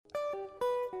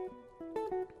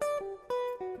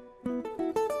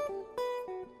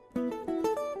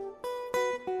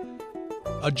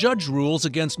A judge rules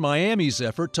against Miami's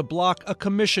effort to block a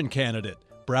commission candidate.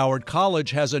 Broward College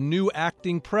has a new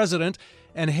acting president,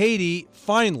 and Haiti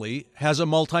finally has a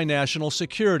multinational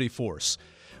security force.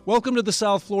 Welcome to the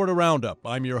South Florida Roundup.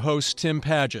 I'm your host, Tim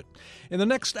Paget. In the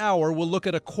next hour, we'll look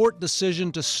at a court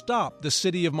decision to stop the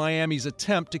city of Miami's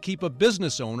attempt to keep a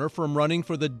business owner from running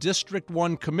for the District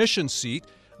 1 Commission seat,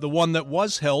 the one that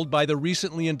was held by the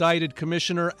recently indicted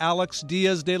Commissioner Alex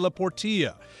Diaz de la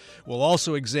Portilla. We'll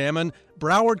also examine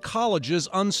Broward College's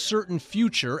uncertain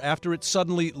future after it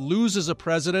suddenly loses a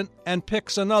president and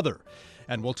picks another.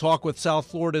 And we'll talk with South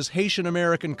Florida's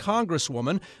Haitian-American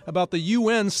Congresswoman about the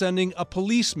UN sending a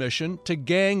police mission to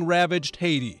gang-ravaged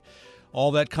Haiti.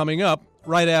 All that coming up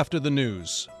right after the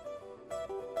news.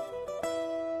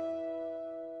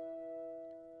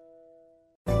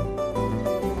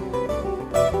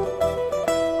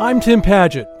 I'm Tim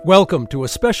Paget. Welcome to a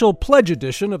special pledge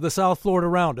edition of the South Florida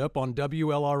Roundup on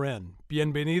WLRN.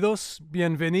 Bienvenidos,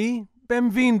 bienveni,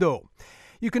 benvindo.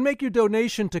 You can make your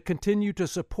donation to continue to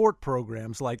support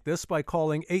programs like this by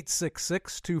calling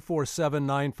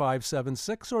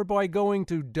 866-247-9576 or by going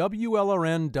to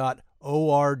WLRN.org.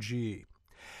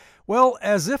 Well,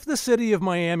 as if the city of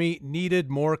Miami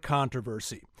needed more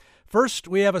controversy. First,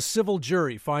 we have a civil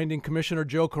jury finding Commissioner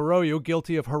Joe Carollo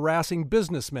guilty of harassing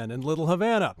businessmen in Little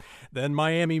Havana. Then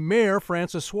Miami Mayor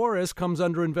Francis Suarez comes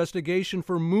under investigation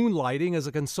for moonlighting as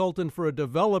a consultant for a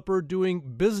developer doing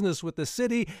business with the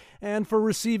city and for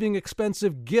receiving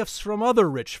expensive gifts from other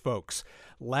rich folks.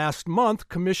 Last month,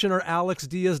 Commissioner Alex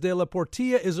Diaz de la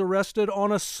Portilla is arrested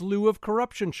on a slew of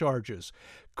corruption charges.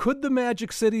 Could the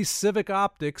Magic City's civic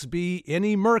optics be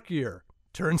any murkier?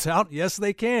 Turns out, yes,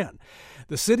 they can.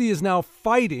 The city is now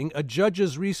fighting a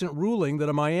judge's recent ruling that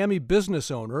a Miami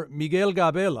business owner, Miguel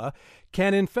Gabela,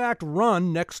 can in fact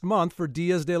run next month for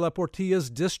Diaz de la Portilla's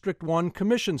District 1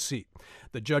 Commission seat.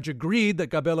 The judge agreed that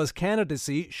Gabela's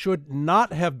candidacy should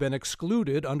not have been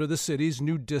excluded under the city's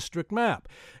new district map.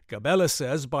 Gabela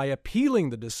says by appealing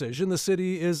the decision, the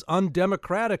city is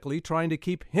undemocratically trying to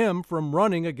keep him from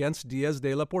running against Diaz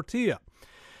de la Portilla.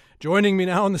 Joining me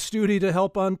now in the studio to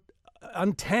help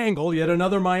untangle yet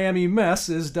another Miami mess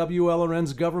is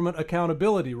WLRN's government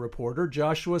accountability reporter,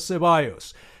 Joshua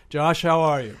Ceballos. Josh, how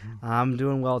are you? I'm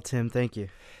doing well, Tim. Thank you.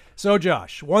 So,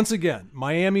 Josh, once again,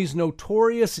 Miami's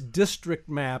notorious district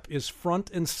map is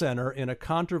front and center in a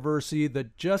controversy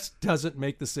that just doesn't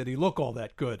make the city look all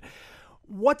that good.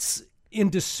 What's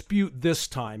in dispute this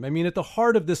time? I mean, at the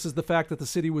heart of this is the fact that the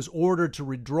city was ordered to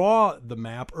redraw the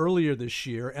map earlier this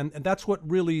year, and that's what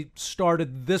really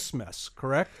started this mess,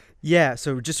 correct? Yeah,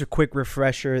 so just a quick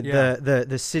refresher. Yeah.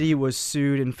 The city was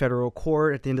sued in federal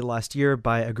court at the end of last year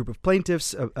by a group of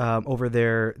plaintiffs over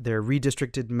their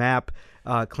redistricted map,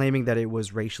 claiming that it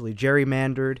was racially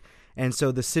gerrymandered. And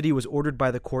so the city was ordered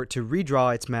by the court to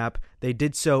redraw its map. They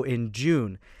did so in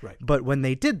June. Right. But when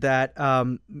they did that,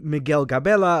 Miguel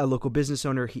Gabela, a local business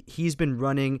owner, he's been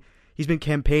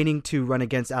campaigning to run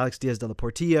against Alex Diaz de la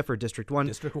Portilla for District 1.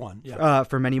 District 1, yeah.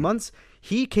 For many months.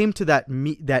 He came to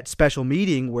that special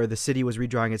meeting where the city was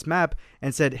redrawing its map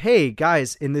and said, hey,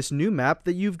 guys, in this new map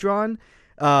that you've drawn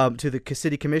to the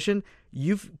city commission,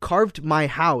 you've carved my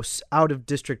house out of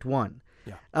District 1.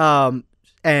 Yeah.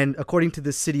 And according to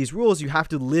the city's rules, you have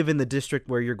to live in the district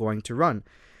where you're going to run.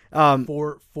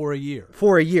 For a year.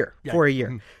 Yeah.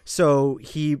 Mm-hmm. So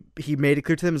he made it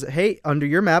clear to them, hey, under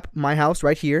your map, my house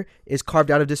right here is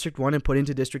carved out of District 1 and put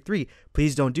into District 3.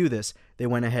 Please don't do this. They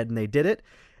went ahead and they did it.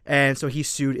 And so he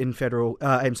sued in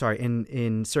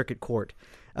in circuit court.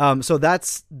 So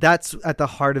that's at the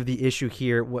heart of the issue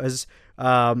here was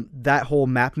that whole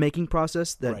map making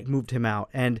process that moved him out.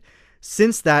 And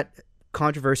since that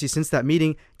controversy, since that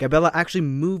meeting, Gabela actually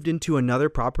moved into another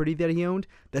property that he owned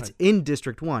that's in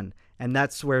District 1, and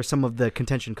that's where some of the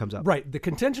contention comes up. Right. The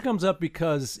contention comes up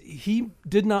because he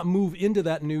did not move into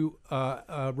that new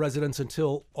residence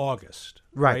until August.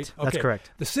 Right. That's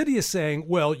correct. The city is saying,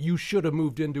 well, you should have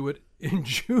moved into it in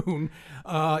June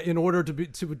in order to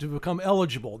become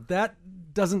eligible. That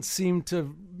doesn't seem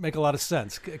to make a lot of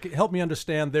sense. Help me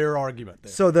understand their argument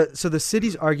there. So the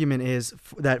city's argument is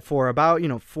that for about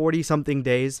 40 something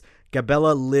days,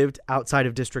 Gabela lived outside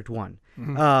of District 1.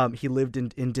 Mm-hmm. He lived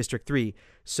in District 3.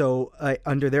 So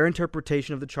under their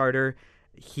interpretation of the charter,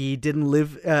 he didn't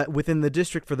live within the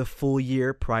district for the full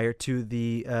year prior to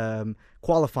the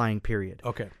qualifying period.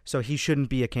 Okay. So he shouldn't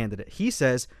be a candidate. He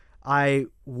says, I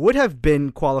would have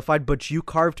been qualified, but you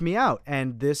carved me out,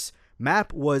 and this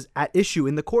map was at issue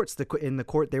in the courts. In the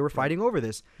court, they were fighting over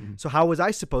this. Mm-hmm. So how was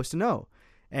I supposed to know?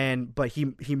 But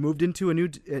he moved into a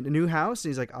new house, and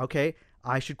he's like, okay,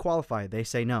 I should qualify. They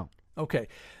say no. Okay.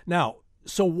 Now,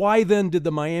 So why then did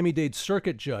the Miami-Dade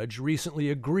Circuit Judge recently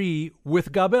agree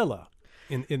with Gabela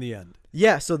in the end?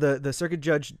 Yeah, so the circuit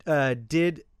judge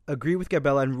did agree with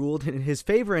Gabela and ruled in his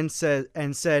favor and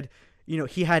said,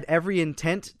 he had every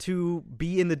intent to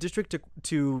be in the district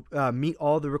to meet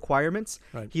all the requirements.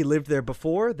 Right. He lived there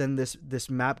before. Then this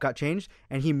map got changed,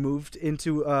 and he moved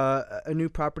into a new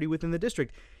property within the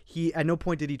district. He at no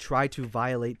point did he try to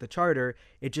violate the charter.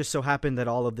 It just so happened that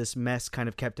all of this mess kind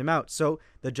of kept him out. So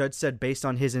the judge said, based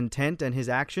on his intent and his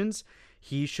actions,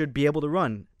 he should be able to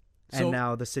run. And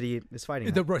now the city is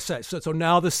fighting that. So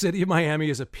now the city of Miami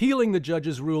is appealing the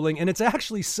judge's ruling, and it's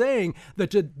actually saying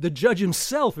that the judge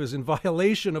himself is in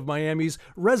violation of Miami's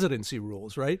residency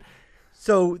rules, right?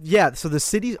 So the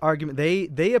city's argument,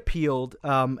 they appealed,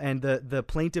 and the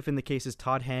plaintiff in the case is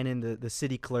Todd Hannon, the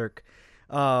city clerk.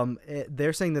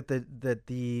 They're saying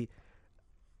that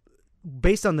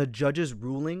based on the judge's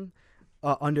ruling,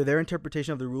 under their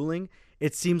interpretation of the ruling,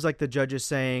 it seems like the judge is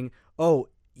saying,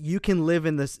 you can live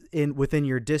within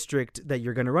your district that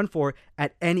you're going to run for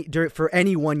for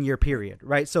any 1 year period,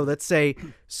 right? So let's say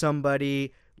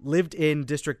somebody lived in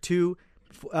District 2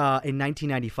 in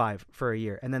 1995 for a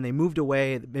year, and then they moved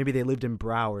away. Maybe they lived in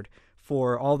Broward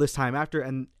for all this time after,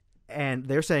 and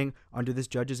they're saying under this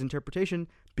judge's interpretation,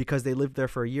 because they lived there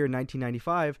for a year in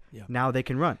 1995, now they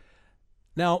can run.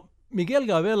 Now, Miguel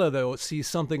Gabela, though, sees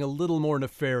something a little more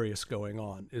nefarious going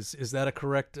on. Is that a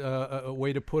correct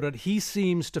way to put it? He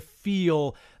seems to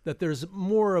feel that there's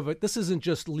more of this isn't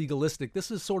just legalistic.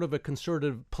 This is sort of a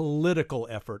concerted political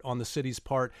effort on the city's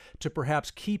part to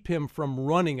perhaps keep him from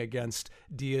running against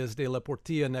Diaz de la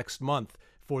Portilla next month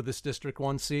for this District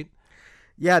 1 seat.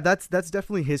 Yeah, that's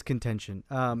definitely his contention.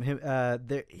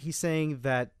 He's saying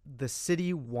that the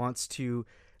city wants to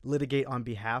litigate on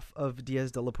behalf of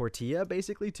Diaz de la Portilla,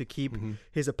 basically, to keep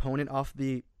his opponent off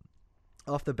the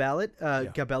ballot.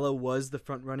 Gabela was the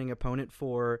front-running opponent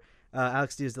for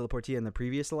Alex Diaz de la Portilla in the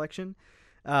previous election.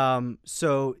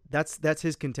 So that's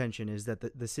his contention, is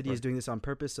that the city is doing this on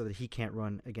purpose so that he can't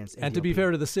run against ADLP. And to be fair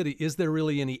to the city, is there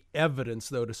really any evidence,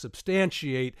 though, to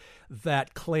substantiate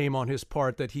that claim on his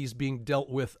part that he's being dealt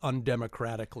with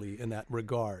undemocratically in that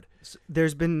regard?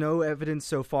 There's been no evidence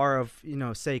so far of,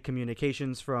 say,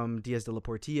 communications from Diaz de la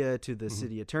Portilla to the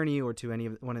city attorney or to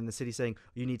anyone in the city saying,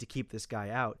 you need to keep this guy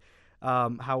out.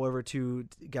 However, to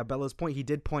Gabela's point, he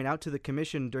did point out to the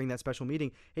commission during that special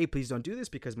meeting, hey, please don't do this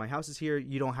because my house is here.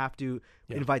 You don't have to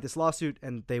invite this lawsuit.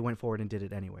 And they went forward and did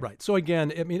it anyway. Right. So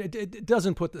again, I mean, it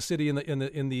doesn't put the city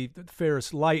in the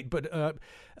fairest light. But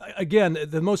again,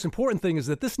 the most important thing is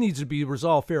that this needs to be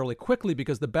resolved fairly quickly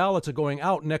because the ballots are going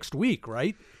out next week,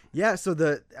 right? Yeah. So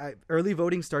the early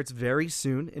voting starts very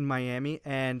soon in Miami.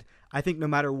 And I think no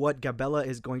matter what, Gabela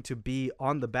is going to be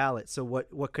on the ballot. So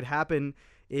what could happen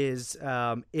is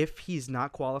if he's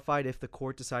not qualified, if the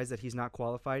court decides that he's not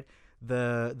qualified,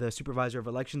 the supervisor of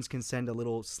elections can send a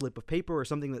little slip of paper or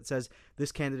something that says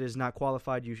this candidate is not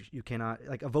qualified. You cannot,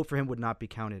 like, a vote for him would not be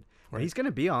counted. Right. He's going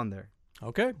to be on there.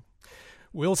 Okay.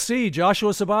 We'll see.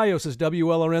 Joshua Ceballos is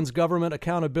WLRN's government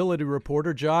accountability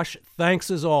reporter. Josh, thanks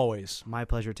as always. My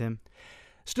pleasure, Tim.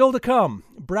 Still to come,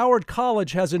 Broward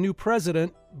College has a new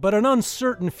president, but an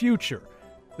uncertain future.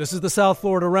 This is the South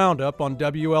Florida Roundup on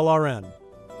WLRN.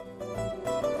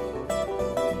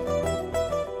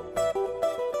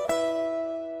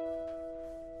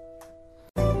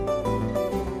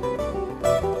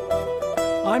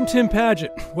 I'm Tim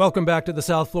Padgett. Welcome back to the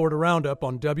South Florida Roundup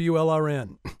on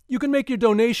WLRN. You can make your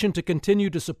donation to continue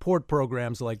to support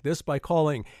programs like this by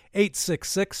calling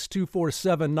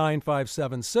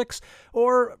 866-247-9576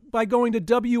 or by going to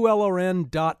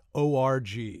WLRN.org.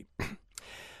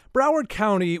 Broward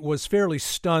County was fairly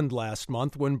stunned last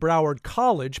month when Broward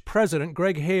College President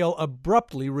Greg Hale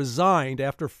abruptly resigned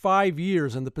after 5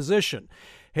 years in the position.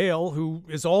 Hale, who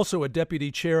is also a deputy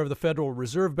chair of the Federal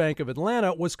Reserve Bank of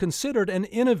Atlanta, was considered an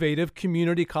innovative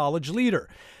community college leader,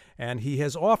 and he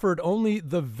has offered only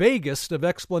the vaguest of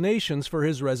explanations for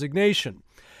his resignation.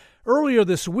 Earlier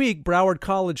this week, Broward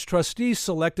College trustees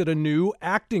selected a new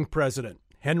acting president,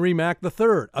 Henry Mack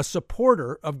III, a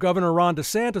supporter of Governor Ron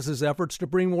DeSantis' efforts to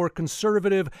bring more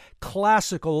conservative,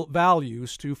 classical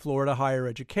values to Florida higher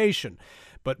education.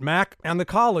 But Mack and the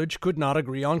college could not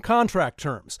agree on contract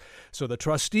terms. So the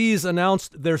trustees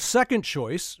announced their second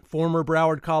choice, former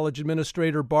Broward College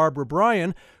Administrator Barbara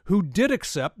Bryan, who did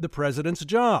accept the president's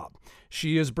job.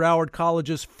 She is Broward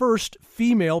College's first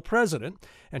female president,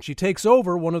 and she takes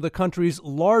over one of the country's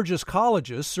largest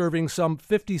colleges, serving some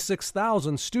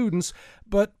 56,000 students,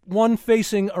 but one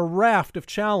facing a raft of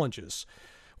challenges.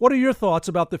 What are your thoughts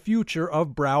about the future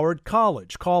of Broward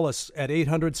College? Call us at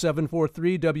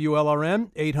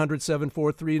 800-743-WLRN,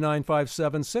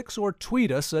 800-743-9576, or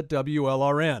tweet us at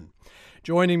WLRN.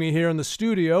 Joining me here in the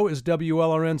studio is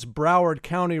WLRN's Broward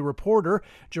County reporter,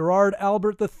 Gerard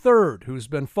Albert III, who's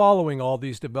been following all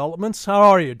these developments. How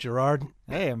are you, Gerard?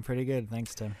 Hey, I'm pretty good.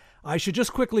 Thanks, Tim. I should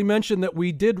just quickly mention that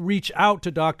we did reach out to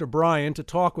Dr. Bryan to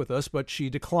talk with us, but she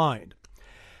declined.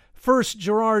 First,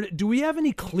 Gerard, do we have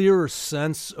any clearer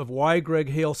sense of why Greg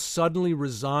Hale suddenly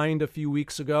resigned a few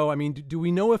weeks ago? I mean, do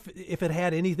we know if it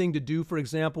had anything to do, for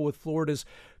example, with Florida's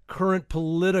current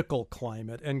political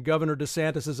climate and Governor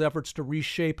DeSantis' efforts to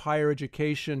reshape higher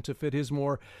education to fit his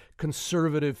more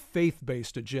conservative,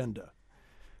 faith-based agenda?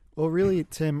 Well, really,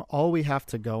 Tim, all we have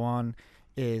to go on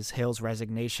is Hale's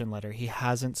resignation letter. He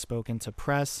hasn't spoken to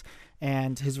press,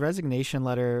 and his resignation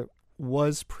letter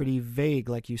was pretty vague,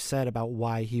 like you said, about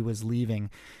why he was leaving.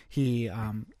 He,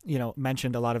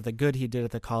 mentioned a lot of the good he did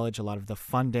at the college, a lot of the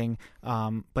funding,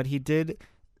 but he did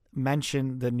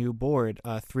mention the new board,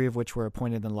 3 of which were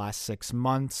appointed in the last 6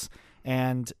 months.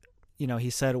 And, he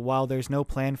said, while there's no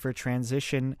plan for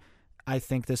transition, I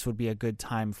think this would be a good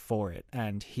time for it.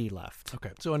 And he left. Okay.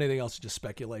 So anything else is just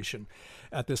speculation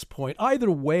at this point.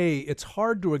 Either way, it's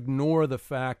hard to ignore the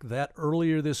fact that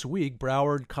earlier this week,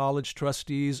 Broward College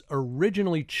trustees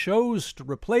originally chose to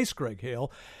replace Greg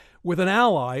Hale with an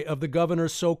ally of the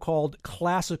governor's so-called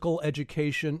classical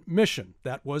education mission.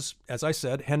 That was, as I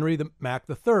said, Henry Mack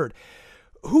III.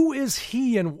 Who is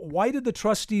he, and why did the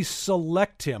trustees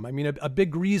select him? I mean, a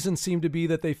big reason seemed to be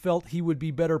that they felt he would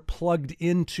be better plugged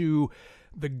into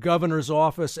the governor's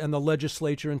office and the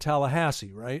legislature in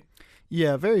Tallahassee, right?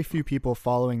 Yeah, very few people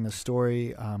following the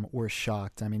story were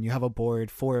shocked. I mean, you have a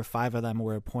board, 4 or 5 of them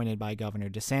were appointed by Governor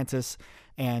DeSantis,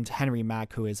 and Henry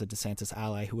Mack, who is a DeSantis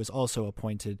ally, who was also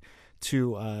appointed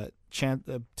to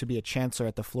be a chancellor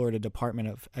at the Florida Department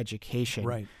of Education.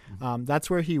 Right. That's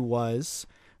where he was.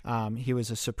 He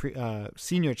was a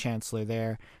senior chancellor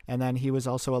there, and then he was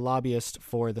also a lobbyist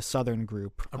for the Southern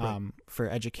Group for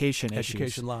education issues.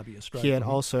 Education lobbyist, right. He had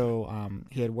also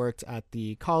he had worked at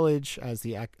the college as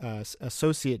the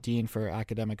associate dean for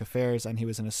academic affairs, and he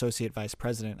was an associate vice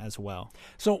president as well.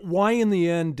 So why in the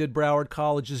end did Broward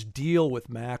College's deal with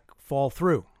Mack fall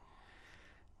through?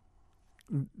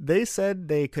 They said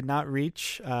they could not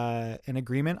reach an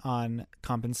agreement on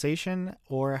compensation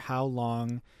or how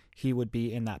long he would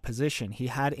be in that position. He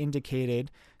had indicated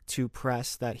to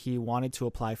press that he wanted to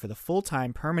apply for the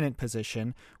full-time permanent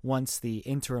position once the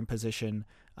interim position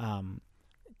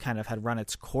kind of had run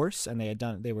its course, and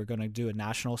they were going to do a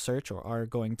national search, or are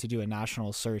going to do a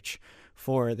national search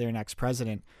for their next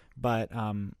president. But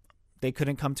they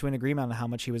couldn't come to an agreement on how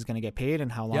much he was going to get paid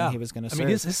and how long he was going to serve. I mean,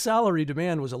 his salary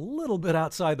demand was a little bit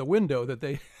outside the window that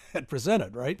they had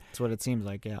presented, right? That's what it seems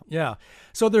like, yeah. Yeah.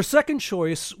 So their second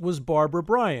choice was Barbara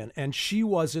Bryan, and she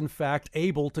was, in fact,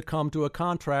 able to come to a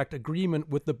contract agreement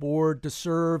with the board to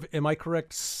serve, am I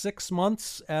correct, 6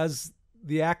 months as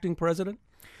the acting president?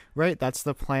 Right, that's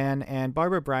the plan. And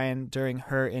Barbara Bryan, during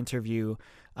her interview,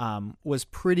 was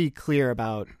pretty clear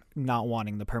about not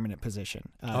wanting the permanent position.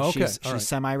 She's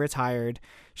semi-retired.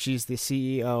 She's the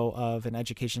CEO of an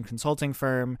education consulting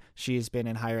firm. She's been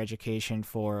in higher education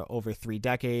for over 3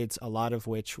 decades, a lot of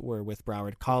which were with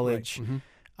Broward College. Right.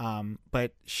 Mm-hmm.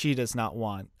 But she does not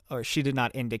want, or she did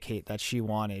not indicate that she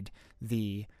wanted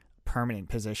the permanent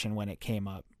position when it came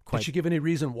up. Did she give any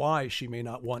reason why she may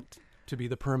not want to be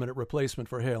the permanent replacement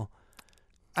for Hale?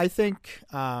 I think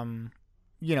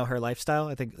her lifestyle.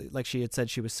 I think, like she had said,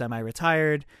 she was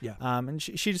semi-retired. Yeah. And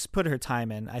she just put her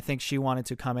time in. I think she wanted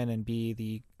to come in and be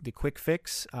the quick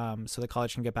fix so the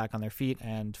college can get back on their feet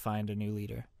and find a new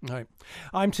leader. All right.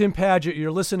 I'm Tim Padgett.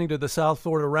 You're listening to the South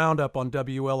Florida Roundup on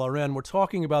WLRN. We're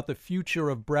talking about the future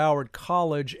of Broward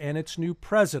College and its new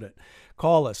president.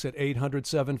 Call us at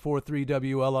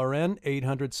 800-743-WLRN,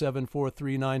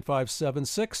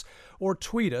 800-743-9576, or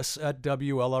tweet us at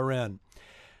WLRN.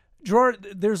 Gerard,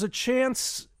 there's a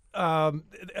chance,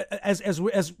 as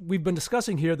we've been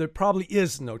discussing here, there probably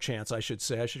is no chance, I should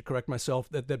say. I should correct myself,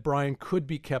 that Bryan could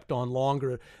be kept on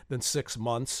longer than 6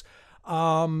 months.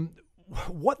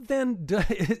 What then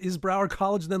is Broward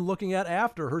College then looking at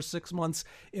after her 6 months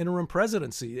interim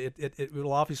presidency? It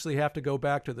will obviously have to go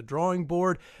back to the drawing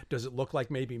board. Does it look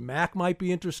like maybe Mack might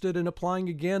be interested in applying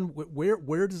again?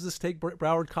 Where does this take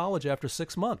Broward College after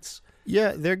 6 months?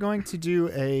 Yeah, they're going to do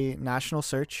a national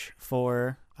search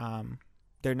for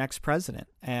their next president.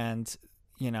 And,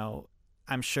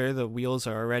 I'm sure the wheels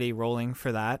are already rolling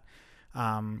for that.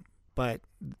 But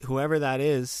whoever that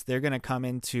is, they're going to come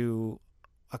into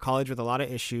a college with a lot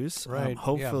of issues. Right.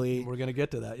 Hopefully, we're going to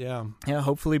get to that. Yeah. Yeah.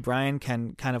 Hopefully, Brian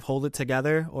can kind of hold it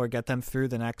together or get them through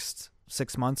the next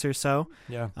 6 months or so.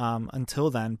 Yeah. Until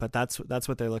then, but that's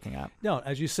what they're looking at. No,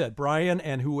 as you said, Brian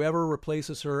and whoever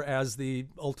replaces her as the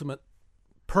ultimate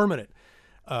permanent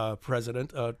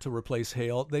president to replace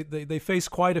Hale, they face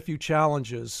quite a few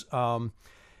challenges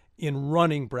in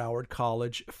running Broward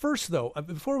College. First, though,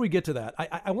 before we get to that,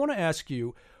 I want to ask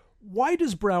you, why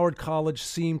does Broward College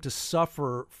seem to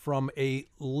suffer from a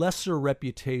lesser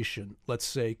reputation, let's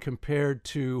say, compared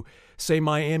to, say,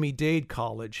 Miami-Dade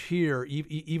College here,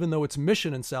 even though its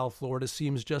mission in South Florida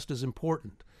seems just as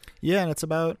important? Yeah, and it's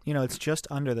about, it's just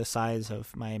under the size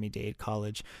of Miami-Dade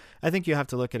College. I think you have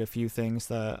to look at a few things.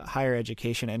 The higher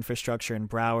education infrastructure in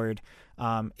Broward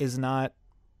is not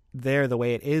there the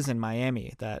way it is in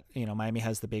Miami. That Miami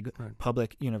has the big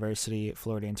public university,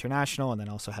 Florida International, and then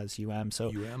also has so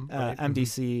right.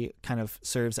 MDC kind of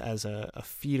serves as a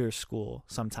feeder school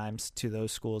sometimes to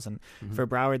those schools. And for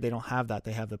Broward, they don't have that.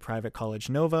 They have the private college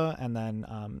Nova, and then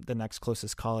the next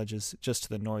closest college is just to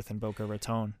the north in Boca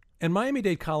Raton. And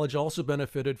Miami-Dade College also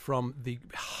benefited from the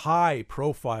high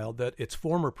profile that its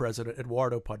former president,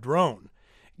 Eduardo Padron,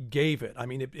 gave it. I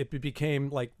mean, it became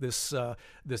like this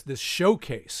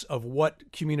showcase of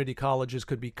what community colleges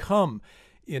could become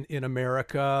in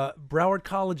America. Broward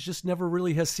College just never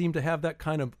really has seemed to have that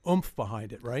kind of oomph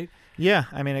behind it, right? Yeah,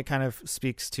 I mean, it kind of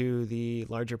speaks to the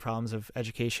larger problems of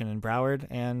education in Broward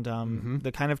and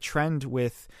the kind of trend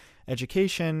with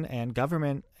education and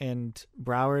government in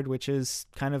Broward, which is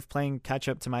kind of playing catch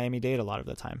up to Miami-Dade a lot of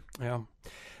the time. Yeah.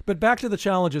 But back to the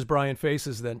challenges Brian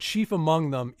faces then. Chief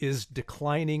among them is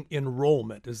declining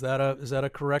enrollment. Is that a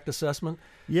correct assessment?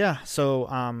 Yeah.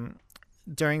 So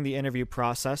during the interview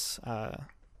process,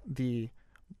 the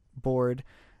board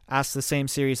asked the same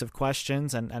series of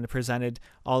questions and presented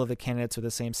all of the candidates with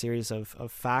the same series of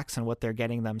facts and what they're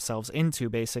getting themselves into,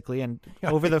 basically. And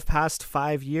over the past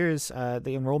 5 years,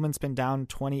 the enrollment's been down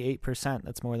 28%.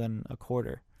 That's more than a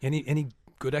quarter. Any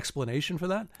good explanation for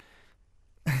that?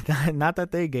 Not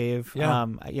that they gave. Yeah.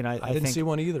 I didn't see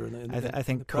one either. I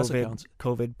think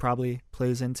COVID probably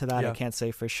plays into that. Yeah. I can't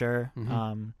say for sure.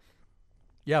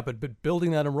 Yeah, but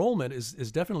building that enrollment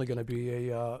is definitely going to be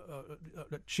a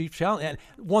chief challenge, and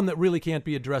one that really can't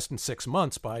be addressed in 6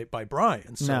 months by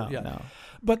Brian. So, No.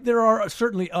 But there are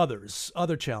certainly other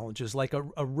challenges, like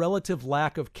a relative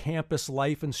lack of campus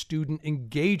life and student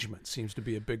engagement seems to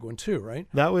be a big one too, right?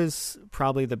 That was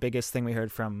probably the biggest thing we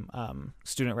heard from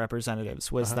student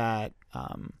representatives was that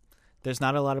there's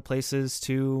not a lot of places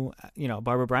to,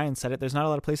 Barbara Bryan said it, there's not a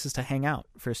lot of places to hang out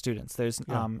for students. There's,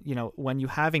 when you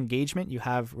have engagement, you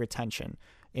have retention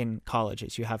in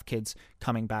colleges. You have kids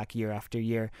coming back year after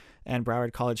year, and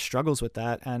Broward College struggles with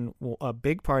that. And a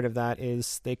big part of that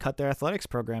is they cut their athletics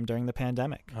program during the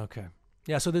pandemic. Okay.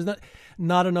 Yeah, so there's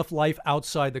not enough life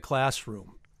outside the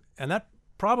classroom. And that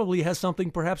probably has something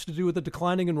perhaps to do with the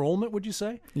declining enrollment, would you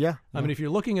say? Yeah. I mean, if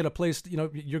you're looking at a place,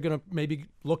 you're going to maybe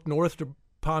look north to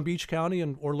Palm Beach County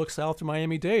or look south to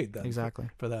Miami-Dade then. Exactly.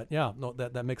 For that. Yeah, no,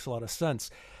 that makes a lot of sense.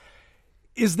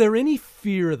 Is there any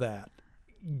fear that,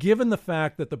 given the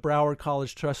fact that the Broward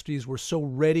College trustees were so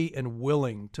ready and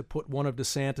willing to put one of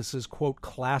DeSantis's, quote,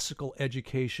 classical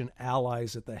education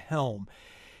allies at the helm,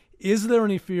 is there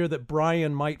any fear that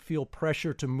Brian might feel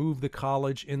pressure to move the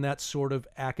college in that sort of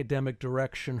academic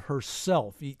direction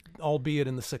herself, albeit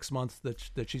in the 6 months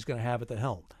that she's going to have at the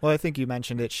helm? Well, I think you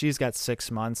mentioned it. She's got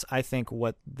 6 months. I think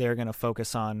what they're going to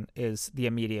focus on is the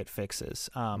immediate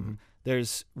fixes.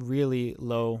 There's really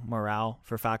low morale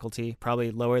for faculty,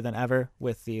 probably lower than ever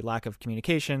with the lack of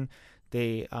communication.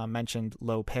 They mentioned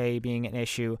low pay being an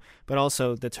issue, but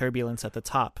also the turbulence at the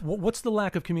top. What's the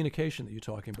lack of communication that you're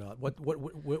talking about?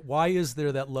 Why is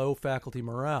there that low faculty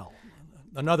morale?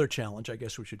 Another challenge, I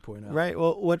guess we should point out. Right.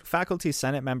 Well, what faculty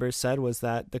senate members said was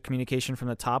that the communication from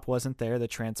the top wasn't there. The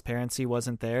transparency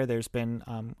wasn't there. There's been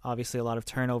obviously a lot of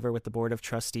turnover with the board of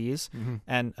trustees.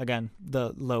 And again,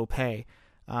 the low pay.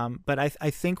 But I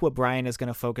think what Brian is going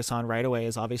to focus on right away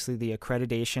is obviously the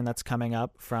accreditation that's coming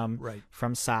up from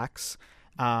SACS.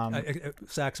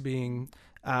 SACS being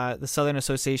the Southern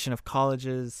Association of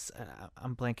Colleges.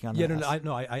 I'm blanking on that.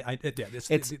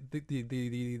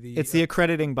 It's the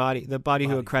accrediting body, the body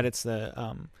who accredits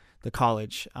the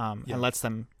college and lets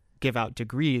them give out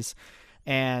degrees.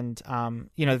 And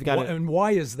they've got and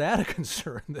why is that a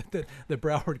concern that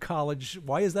Broward College?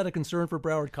 Why is that a concern for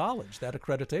Broward College, that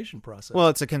accreditation process? Well,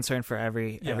 it's a concern for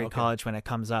every college when it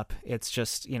comes up. It's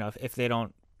just if they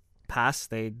don't pass,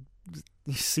 they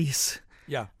cease.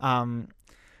 Yeah.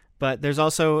 But there's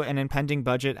also an impending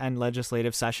budget and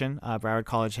legislative session. Broward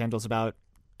College handles about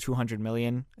 $200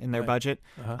 million in their Right. budget.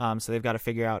 Uh-huh. So they've got to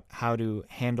figure out how to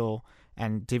handle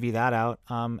and divvy that out.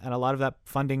 And a lot of that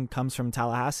funding comes from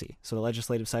Tallahassee. So the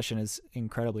legislative session is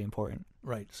incredibly important.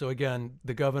 Right. So again,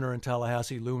 the governor in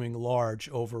Tallahassee looming large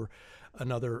over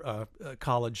another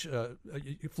college,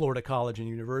 Florida College and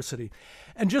University.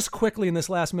 And just quickly in this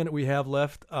last minute we have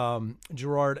left,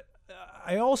 Gerard,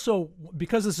 I also,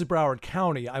 because this is Broward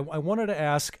County, I wanted to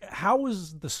ask, how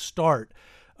is the start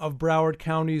of Broward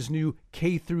County's new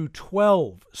K through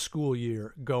 12 school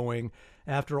year going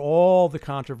after all the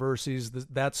controversies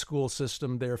that school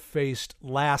system there faced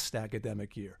last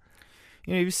academic year?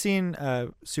 You've seen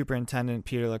Superintendent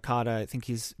Peter Licata. I think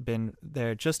he's been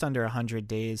there just under 100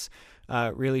 days,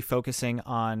 really focusing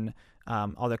on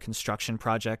all the construction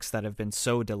projects that have been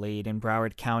so delayed in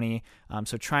Broward County.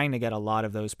 So trying to get a lot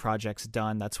of those projects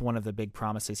done. That's one of the big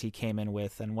promises he came in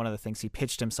with. And one of the things he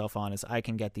pitched himself on is, I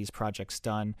can get these projects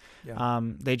done. Yeah.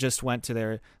 They just went to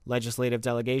their legislative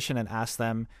delegation and asked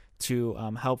them to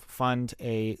help fund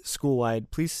a school-wide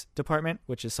police department,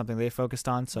 which is something they focused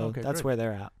on. So that's great. where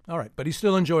they're at. All right. But he's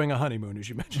still enjoying a honeymoon, as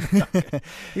you mentioned. Okay.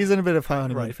 He's in a bit of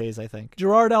honeymoon Right. phase, I think.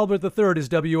 Gerard Albert III is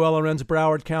WLRN's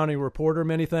Broward County reporter.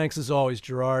 Many thanks as always,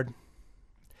 Gerard.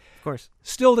 Of course.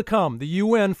 Still to come, the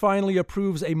UN finally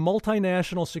approves a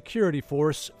multinational security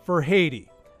force for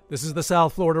Haiti. This is the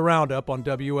South Florida Roundup on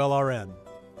WLRN.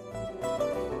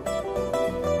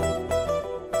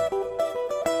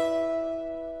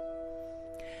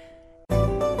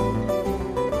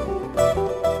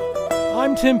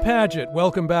 I'm Tim Padgett.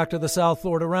 Welcome back to the South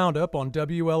Florida Roundup on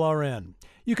WLRN.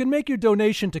 You can make your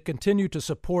donation to continue to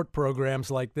support programs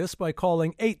like this by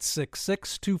calling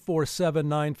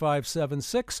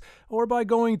 866-247-9576 or by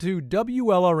going to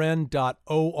WLRN.org.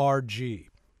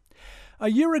 A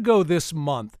year ago this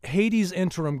month, Haiti's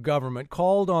interim government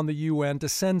called on the UN to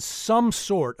send some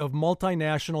sort of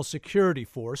multinational security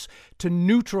force to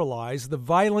neutralize the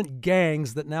violent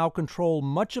gangs that now control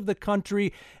much of the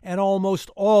country and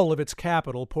almost all of its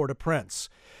capital, Port-au-Prince.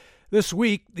 This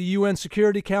week, the UN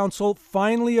Security Council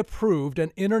finally approved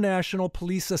an international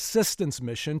police assistance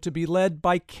mission to be led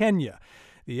by Kenya.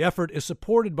 The effort is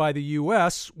supported by the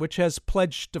U.S., which has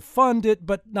pledged to fund it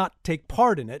but not take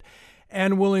part in it,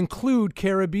 and will include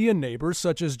Caribbean neighbors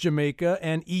such as Jamaica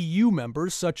and EU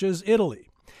members such as Italy.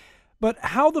 But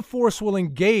how the force will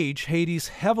engage Haiti's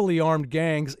heavily armed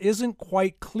gangs isn't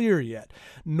quite clear yet,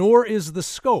 nor is the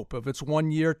scope of its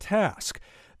one-year task.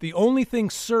 The only thing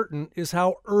certain is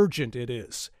how urgent it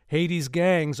is. Haiti's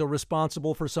gangs are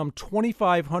responsible for some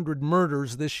 2,500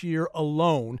 murders this year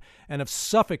alone and have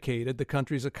suffocated the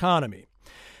country's economy.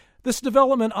 This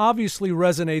development obviously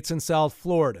resonates in South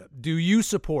Florida. Do you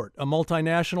support a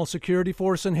multinational security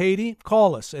force in Haiti?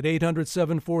 Call us at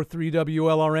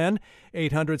 800-743-WLRN,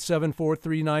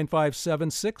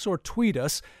 800-743-9576, or tweet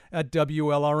us at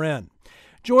WLRN.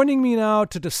 Joining me now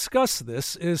to discuss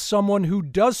this is someone who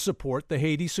does support the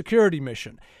Haiti security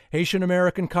mission,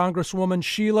 Haitian-American Congresswoman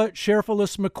Sheila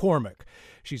Cherfilus McCormick.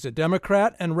 She's a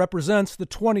Democrat and represents the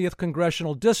 20th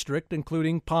Congressional District,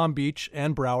 including Palm Beach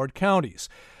and Broward counties.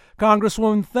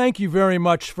 Congresswoman, thank you very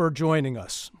much for joining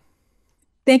us.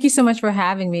 Thank you so much for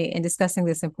having me and discussing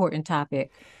this important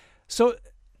topic. So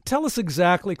tell us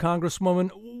exactly,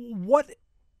 Congresswoman, what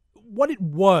it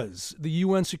was the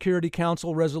UN Security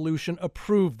Council resolution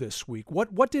approved this week.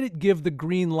 What did it give the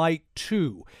green light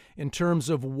to in terms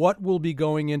of what will be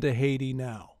going into Haiti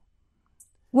now?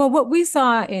 Well, what we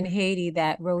saw in Haiti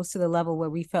that rose to the level where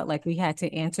we felt like we had to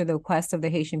answer the request of the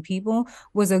Haitian people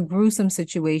was a gruesome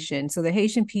situation. So the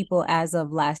Haitian people, as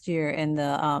of last year, and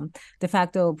the de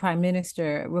facto prime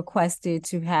minister requested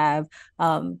to have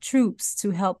troops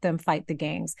to help them fight the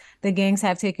gangs. The gangs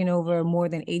have taken over more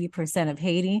than 80% of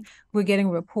Haiti. We're getting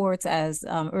reports as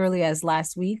early as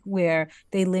last week where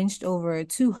they lynched over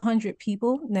 200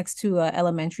 people next to an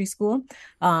elementary school.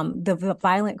 The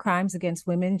violent crimes against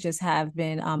women just have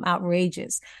been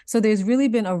outrageous. So there's really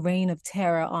been a reign of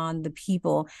terror on the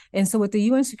people. And so what the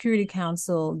UN Security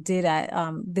Council did at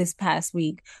this past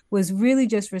week was really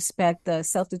just respect the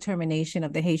self-determination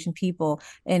of the Haitian people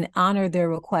and honor their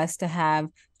request to have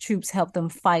troops help them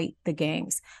fight the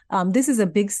gangs. This is a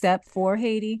big step for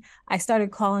Haiti. I started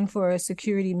calling for a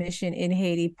security mission in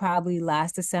Haiti probably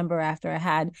last December after I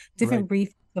had different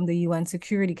briefings from the UN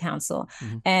Security Council.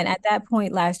 Mm-hmm. And at that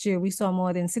point last year, we saw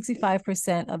more than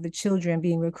 65% of the children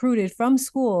being recruited from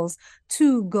schools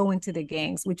to go into the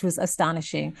gangs, which was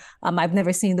astonishing. I've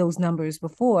never seen those numbers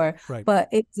before, Right. but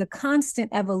it's a constant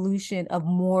evolution of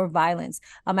more violence.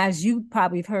 As you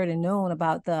probably have heard and known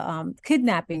about the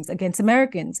kidnappings against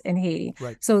Americans in Haiti.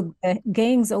 Right. So the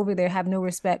gangs over there have no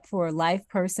respect for a life,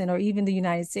 person, or even the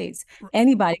United States.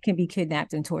 Anybody can be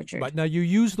kidnapped and tortured. But now you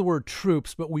use the word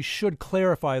troops, but we should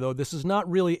clarify, though, this is not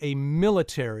really a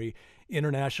military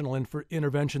international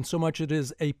intervention so much it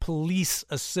is a police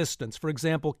assistance. For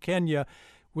example, Kenya,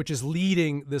 which is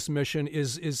leading this mission,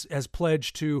 has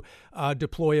pledged to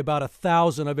deploy about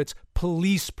 1,000 of its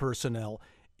police personnel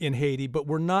in Haiti. But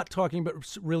we're not talking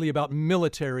really about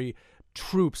military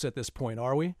troops at this point,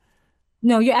 are we?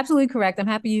 No, you're absolutely correct. I'm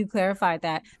happy you clarified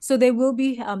that. So they will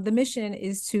be, the mission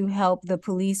is to help the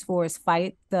police force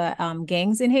fight the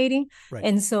gangs in Haiti. Right.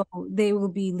 And so they will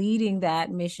be leading that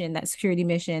mission, that security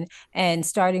mission, and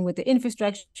starting with the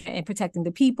infrastructure and protecting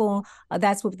the people.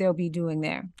 That's what they'll be doing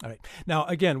there. All right. Now,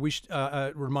 again, we should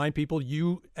remind people,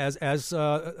 you as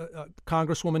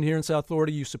Congresswoman here in South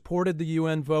Florida, you supported the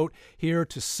UN vote here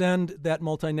to send that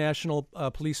multinational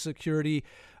police security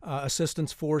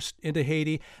assistance force into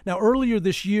Haiti. Now, earlier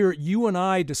this year, you and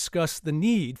I discussed the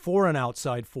need for an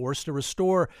outside force to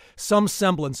restore some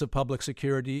semblance of public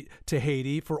security to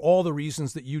Haiti for all the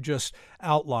reasons that you just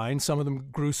outlined, some of them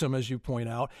gruesome, as you point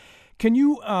out. Can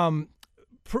you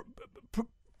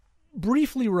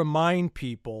briefly remind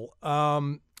people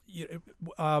why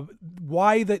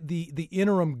the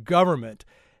interim government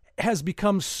has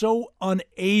become so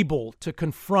unable to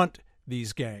confront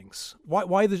these gangs?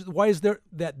 Why is there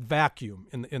that vacuum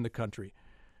in the country?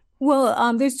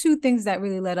 Well, there's two things that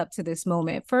really led up to this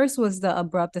moment. First was the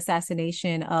abrupt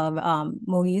assassination of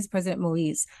President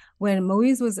Moise. When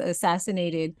Moise was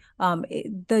assassinated,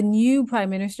 the new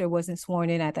prime minister wasn't sworn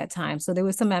in at that time. So there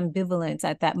was some ambivalence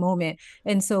at that moment.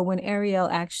 And so when Ariel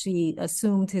actually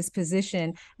assumed his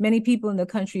position, many people in the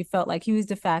country felt like he was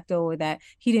de facto or that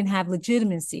he didn't have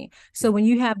legitimacy. So when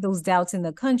you have those doubts in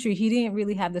the country, he didn't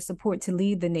really have the support to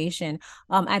lead the nation.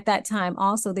 At that time,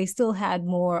 also, they still had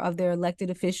more of their elected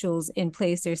officials in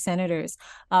place, their senators.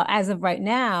 As of right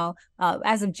now,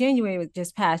 as of January,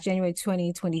 just passed, January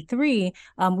 2023,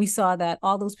 we saw that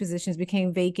all those positions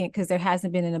became vacant because there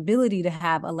hasn't been an ability to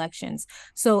have elections.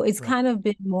 So it's kind of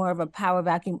been more of a power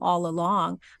vacuum all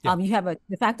along. Yeah. You have a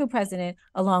de facto president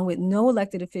along with no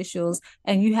elected officials,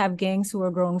 and you have gangs who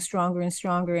are growing stronger and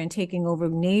stronger and taking over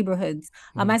neighborhoods.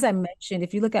 As I mentioned,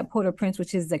 if you look at Port-au-Prince,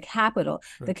 which is the capital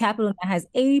now has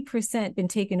 80% been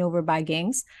taken over by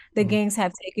gangs. The gangs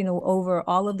have taken over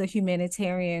all of the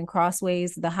humanitarian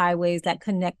crossways, the highways that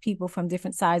connect people from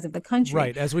different sides of the country.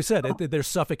 Right. As we said, they're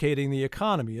suffocating the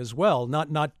economy as well.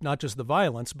 Not just the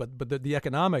violence, but the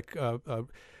economic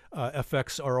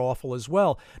effects are awful as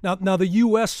well. Now the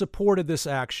U.S. supported this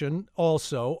action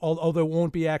also, although it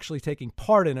won't be actually taking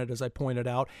part in it, as I pointed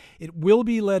out. It will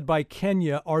be led by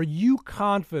Kenya. Are you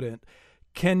confident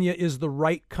Kenya is the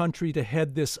right country to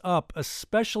head this up,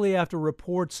 especially after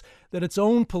reports that its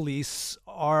own police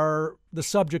are the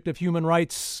subject of human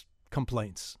rights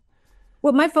complaints?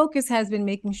 Well, my focus has been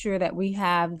making sure that we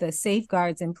have the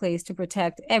safeguards in place to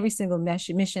protect every single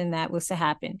mission that was to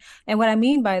happen. And what I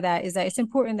mean by that is that it's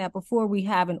important that before we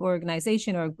have an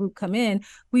organization or a group come in,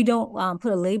 we don't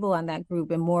put a label on that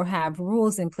group and more have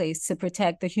rules in place to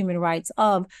protect the human rights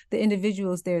of the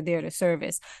individuals they're there to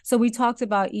service. So we talked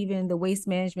about even the waste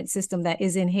management system that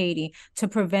is in Haiti to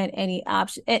prevent any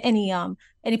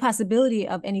possibility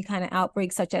of any kind of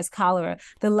outbreak such as cholera.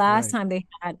 The last time they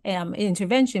had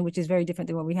intervention, which is very different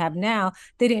than what we have now,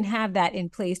 they didn't have that in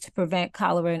place to prevent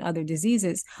cholera and other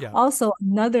diseases. Yeah. Also,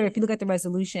 if you look at the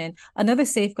resolution, another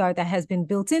safeguard that has been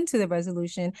built into the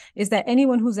resolution is that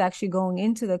anyone who's actually going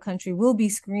into the country will be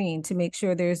screened to make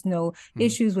sure there's no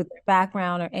issues with their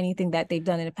background or anything that they've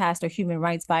done in the past or human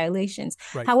rights violations.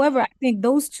 Right. However, I think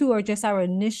those two are just our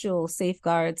initial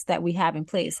safeguards that we have in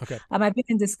place. Okay. I've been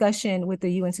in discussion with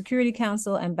the UN Security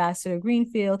Council, Ambassador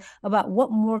Greenfield, about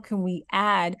what more can we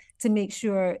add to make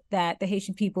sure that the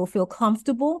Haitian people feel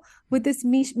comfortable with this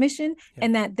mission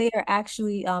and that they are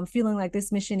actually feeling like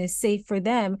this mission is safe for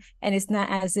them. And it's not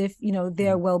as if,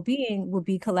 their well-being will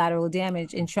be collateral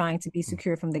damage in trying to be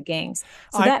secure from the gangs.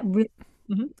 So that really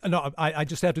No, I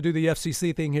just have to do the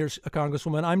FCC thing here,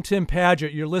 Congresswoman. I'm Tim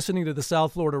Padgett. You're listening to the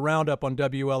South Florida Roundup on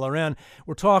WLRN.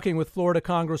 We're talking with Florida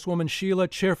Congresswoman Sheila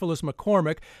Cheerfulous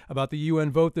McCormick about the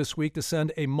UN vote this week to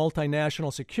send a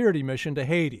multinational security mission to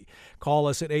Haiti. Call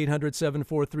us at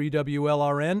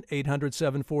 800-743-WLRN,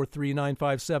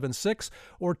 800-743-9576,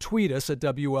 or tweet us at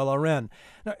WLRN.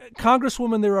 Now,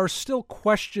 Congresswoman, there are still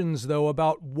questions, though,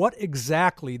 about what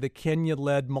exactly the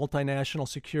Kenya-led multinational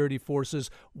security forces'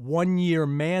 one-year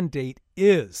mandate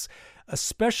is,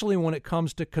 especially when it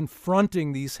comes to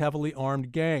confronting these heavily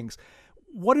armed gangs.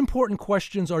 What important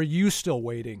questions are you still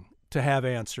waiting to have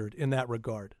answered in that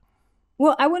regard?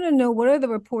 Well, I want to know, what are the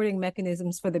reporting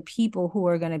mechanisms for the people who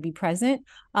are going to be present?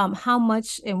 How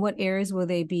much and what areas will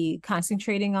they be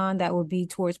concentrating on that will be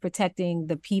towards protecting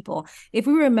the people? If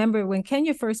we remember when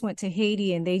Kenya first went to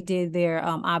Haiti and they did their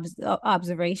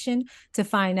observation to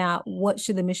find out what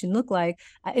should the mission look like,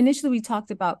 initially we talked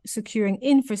about securing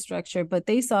infrastructure, but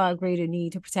they saw a greater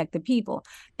need to protect the people.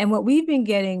 And what we've been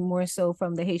getting more so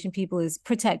from the Haitian people is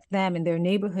protect them and their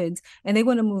neighborhoods, and they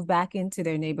want to move back into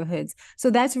their neighborhoods.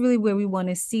 So that's really where we want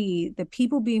to see the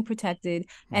people being protected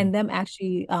and them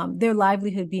actually their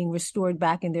livelihood being restored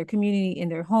back in their community, in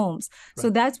their homes. Right. So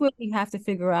that's where we have to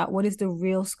figure out what is the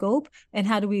real scope and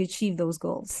how do we achieve those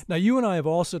goals. Now, you and I have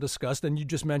also discussed, and you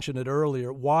just mentioned it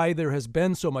earlier, why there has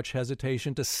been so much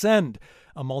hesitation to send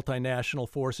a multinational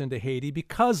force into Haiti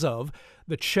because of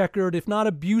the checkered, if not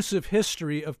abusive,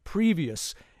 history of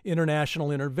previous international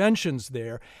interventions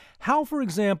there. How, for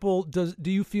example,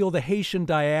 do you feel the Haitian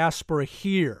diaspora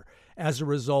here as a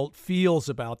result feels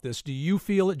about this? Do you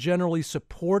feel it generally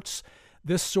supports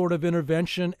this sort of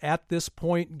intervention at this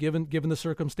point, given the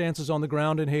circumstances on the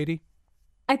ground in Haiti?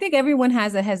 I think everyone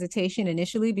has a hesitation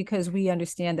initially because we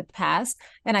understand the past.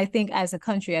 And I think as a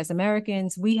country, as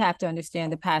Americans, we have to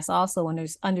understand the past also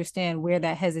and understand where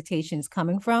that hesitation is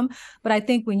coming from. But I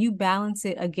think when you balance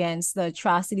it against the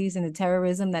atrocities and the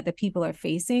terrorism that the people are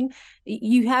facing,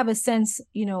 you have a sense,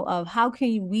 of how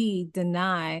can we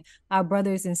deny our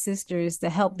brothers and sisters the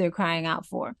help they're crying out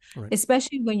for, right.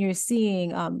 Especially when you're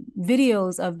seeing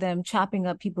videos of them chopping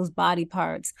up people's body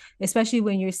parts, especially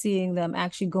when you're seeing them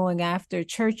actually going after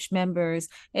church members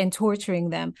and torturing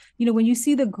them. When you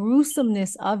see the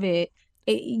gruesomeness of it,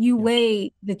 you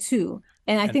weigh the two.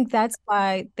 And I think that's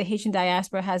why the Haitian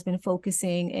diaspora has been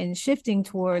focusing and shifting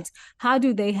towards how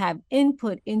do they have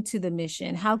input into the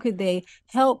mission? How could they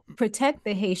help protect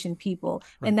the Haitian people?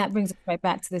 Right. And that brings us right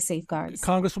back to the safeguards.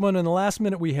 Congresswoman, in the last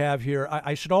minute we have here,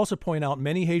 I should also point out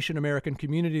many Haitian American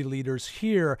community leaders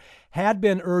here had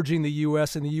been urging the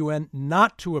U.S. and the UN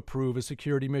not to approve a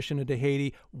security mission into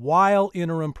Haiti while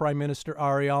interim Prime Minister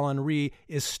Ariel Henry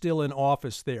is still in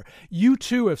office there. You,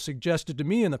 too, have suggested to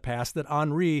me in the past that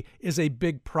Henry is a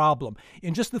big problem.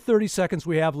 In just the 30 seconds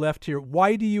we have left here,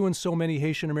 why do you and so many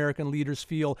Haitian American leaders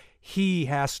feel he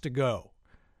has to go?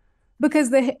 Because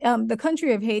the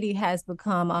country of Haiti has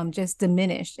become just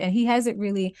diminished, and he hasn't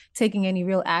really taken any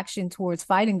real action towards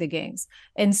fighting the gangs.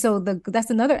 And so that's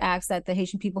another ask that the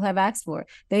Haitian people have asked for.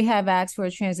 They have asked for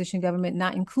a transition government,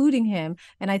 not including him.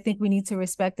 And I think we need to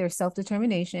respect their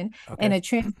self-determination. Okay. And a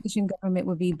transition government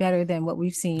would be better than what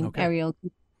we've seen Ariel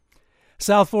do.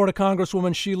 South Florida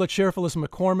Congresswoman Sheila Cheerfulous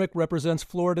McCormick represents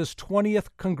Florida's 20th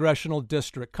Congressional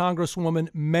District. Congresswoman,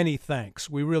 many thanks.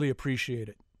 We really appreciate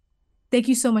it. Thank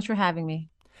you so much for having me.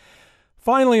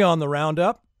 Finally on the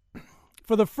Roundup,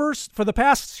 for the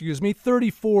past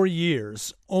 34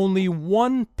 years, only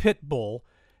one pit bull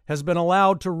has been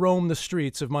allowed to roam the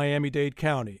streets of Miami-Dade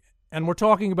County. And we're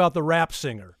talking about the rap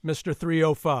singer, Mr.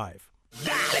 305.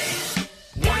 Dale. 1,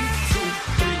 2, 3,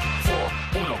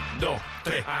 4, 1, 2,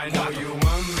 3. I know you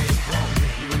want me.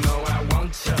 You know I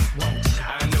want you.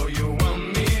 I know you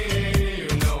want me. You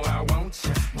know I want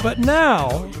you. But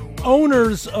now,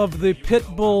 owners of the pit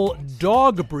bull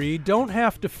dog breed don't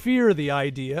have to fear the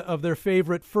idea of their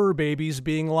favorite fur babies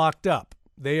being locked up.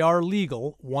 They are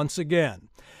legal once again.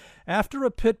 After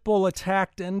a pit bull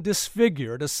attacked and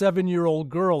disfigured a 7-year-old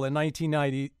girl in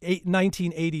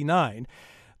 1989,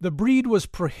 the breed was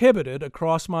prohibited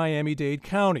across Miami-Dade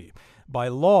County. By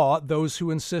law, those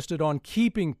who insisted on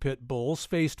keeping pit bulls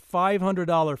faced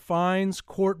 $500 fines,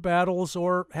 court battles,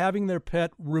 or having their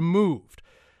pet removed.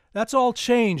 That's all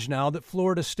changed now that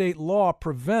Florida state law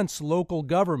prevents local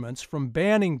governments from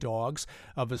banning dogs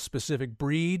of a specific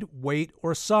breed, weight,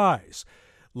 or size.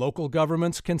 Local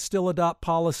governments can still adopt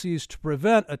policies to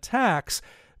prevent attacks,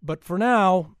 but for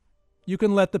now, you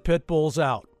can let the pit bulls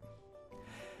out.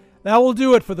 That will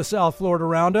do it for the South Florida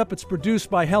Roundup. It's produced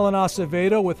by Helen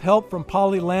Acevedo with help from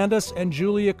Polly Landis and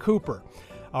Julia Cooper.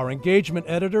 Our engagement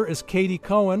editor is Katie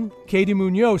Cohen. Katie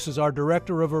Munoz is our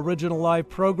director of original live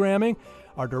programming.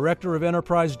 Our director of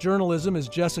enterprise journalism is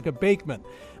Jessica Bakeman.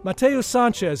 Mateo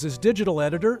Sanchez is digital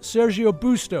editor. Sergio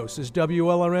Bustos is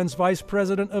WLRN's vice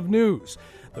president of news.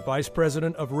 The vice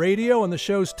president of radio and the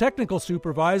show's technical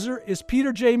supervisor is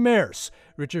Peter J. Mears.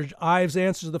 Richard Ives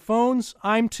answers the phones.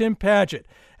 I'm Tim Padgett.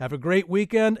 Have a great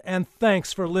weekend, and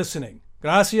thanks for listening.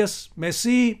 Gracias,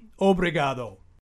 merci, obrigado.